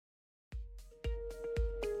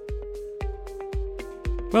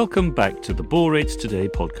Welcome back to the Borates Today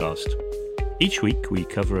podcast. Each week we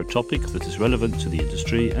cover a topic that is relevant to the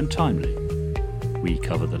industry and timely. We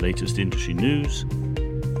cover the latest industry news,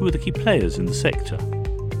 who are the key players in the sector,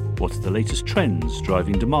 what are the latest trends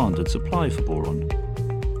driving demand and supply for boron,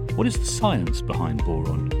 what is the science behind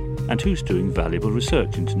boron, and who's doing valuable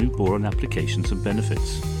research into new boron applications and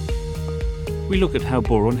benefits. We look at how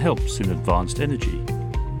boron helps in advanced energy,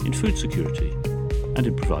 in food security, and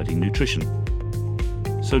in providing nutrition.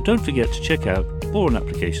 So don't forget to check out boron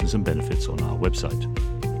applications and benefits on our website,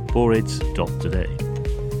 borates.today.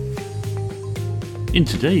 In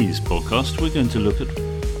today's podcast, we're going to look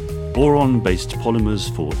at boron-based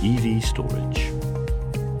polymers for EV storage.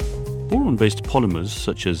 Boron-based polymers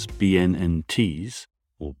such as BNNTs,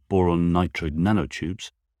 or boron-nitride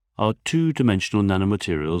nanotubes, are two-dimensional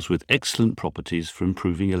nanomaterials with excellent properties for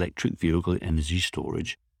improving electric vehicle energy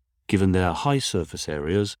storage, given their high surface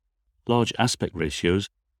areas, large aspect ratios,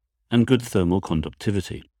 and good thermal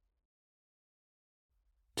conductivity.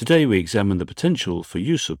 Today we examine the potential for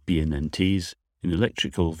use of BNNTs in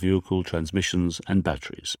electrical vehicle transmissions and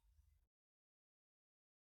batteries.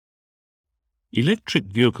 Electric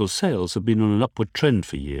vehicle sales have been on an upward trend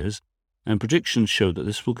for years, and predictions show that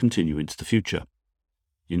this will continue into the future.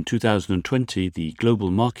 In 2020, the global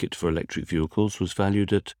market for electric vehicles was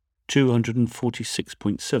valued at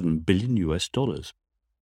 $246.7 billion.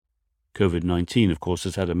 COVID-19, of course,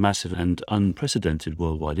 has had a massive and unprecedented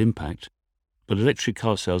worldwide impact, but electric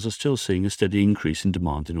car sales are still seeing a steady increase in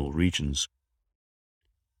demand in all regions.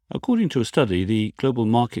 According to a study, the global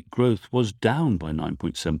market growth was down by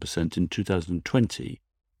 9.7% in 2020,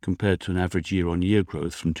 compared to an average year-on-year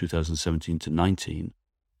growth from 2017 to 19.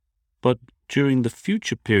 But during the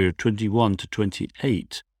future period 21 to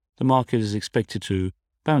 28, the market is expected to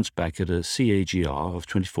bounce back at a CAGR of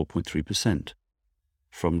 24.3%.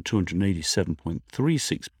 From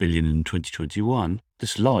 $287.36 billion in 2021,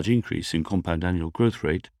 this large increase in compound annual growth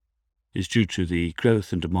rate is due to the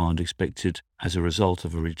growth and demand expected as a result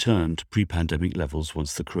of a return to pre-pandemic levels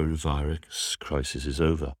once the coronavirus crisis is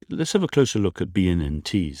over. Let's have a closer look at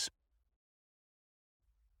BNNTs.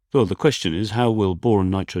 Well, the question is, how will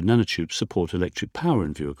boron-nitride nanotubes support electric power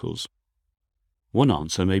in vehicles? One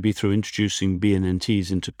answer may be through introducing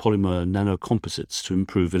BNNTs into polymer nanocomposites to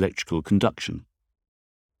improve electrical conduction.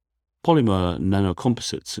 Polymer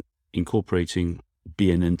nanocomposites incorporating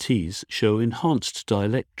BNNTs show enhanced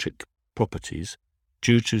dielectric properties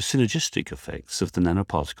due to synergistic effects of the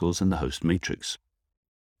nanoparticles and the host matrix.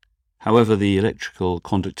 However, the electrical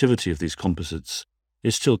conductivity of these composites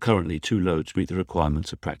is still currently too low to meet the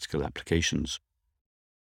requirements of practical applications.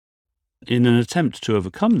 In an attempt to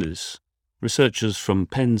overcome this, researchers from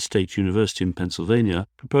Penn State University in Pennsylvania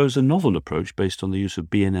propose a novel approach based on the use of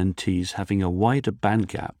BNNTs having a wider band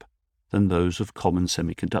gap than those of common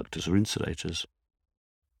semiconductors or insulators.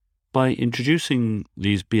 By introducing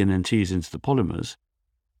these BNNTs into the polymers,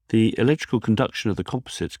 the electrical conduction of the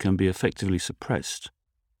composites can be effectively suppressed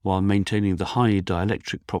while maintaining the high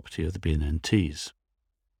dielectric property of the BNNTs.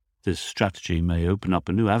 This strategy may open up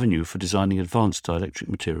a new avenue for designing advanced dielectric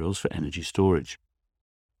materials for energy storage.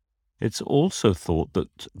 It's also thought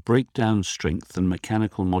that breakdown strength and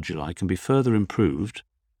mechanical moduli can be further improved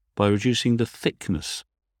by reducing the thickness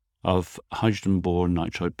of hydrogen boron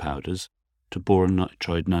nitride powders to boron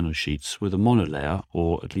nitride nanosheets with a monolayer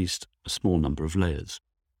or at least a small number of layers.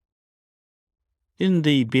 In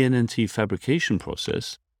the BNNT fabrication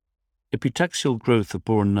process, epitaxial growth of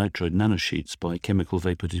boron nitride nanosheets by chemical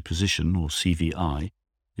vapor deposition, or CVI,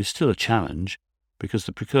 is still a challenge because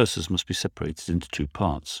the precursors must be separated into two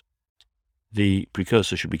parts. The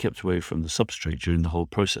precursor should be kept away from the substrate during the whole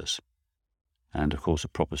process, and of course a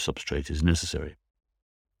proper substrate is necessary.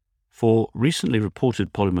 For recently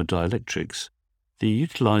reported polymer dielectrics, the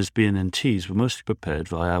utilized BNNTs were mostly prepared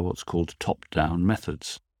via what's called top-down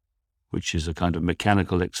methods, which is a kind of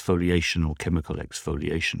mechanical exfoliation or chemical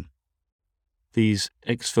exfoliation. These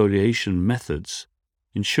exfoliation methods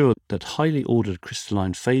ensure that highly ordered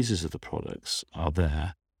crystalline phases of the products are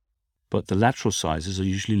there, but the lateral sizes are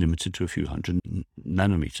usually limited to a few hundred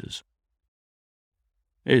nanometers.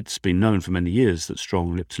 It's been known for many years that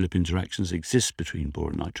strong lip-to-lip interactions exist between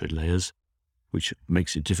boron nitride layers, which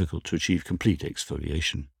makes it difficult to achieve complete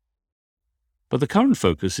exfoliation. But the current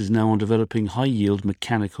focus is now on developing high-yield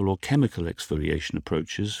mechanical or chemical exfoliation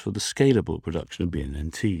approaches for the scalable production of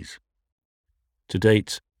BNNTs. To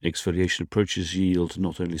date, exfoliation approaches yield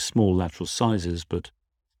not only small lateral sizes, but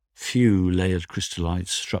few layered crystallite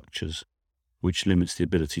structures, which limits the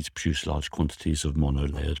ability to produce large quantities of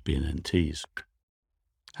monolayered BNNTs.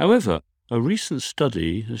 However, a recent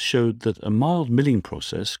study has showed that a mild milling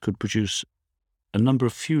process could produce a number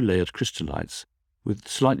of few-layered crystallites with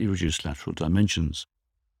slightly reduced lateral dimensions.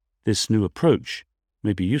 This new approach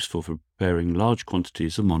may be useful for preparing large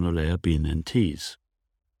quantities of monolayer BNNTs.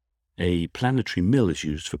 A planetary mill is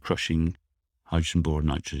used for crushing hydrogen boron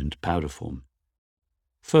nitride into powder form.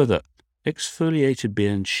 Further, exfoliated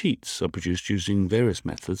BN sheets are produced using various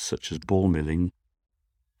methods such as ball milling,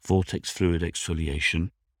 vortex fluid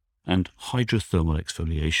exfoliation, and hydrothermal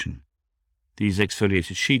exfoliation. These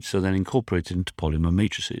exfoliated sheets are then incorporated into polymer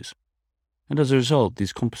matrices, and as a result,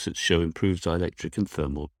 these composites show improved dielectric and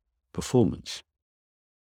thermal performance.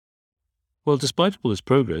 Well, despite all this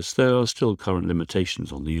progress, there are still current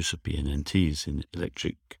limitations on the use of BNNTs in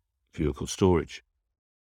electric vehicle storage.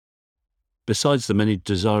 Besides the many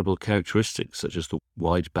desirable characteristics such as the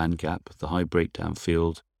wide band gap, the high breakdown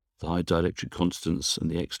field, the high dielectric constants, and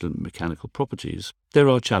the excellent mechanical properties, there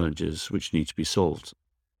are challenges which need to be solved.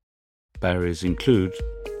 Barriers include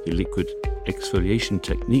the liquid exfoliation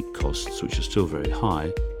technique costs, which are still very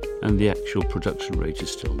high, and the actual production rate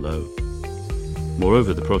is still low.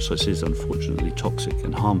 Moreover, the process is unfortunately toxic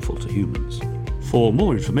and harmful to humans. For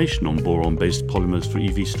more information on boron-based polymers for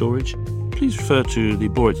EV storage, please refer to the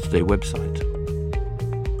Boron Today website.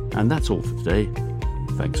 And that's all for today.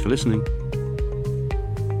 Thanks for listening.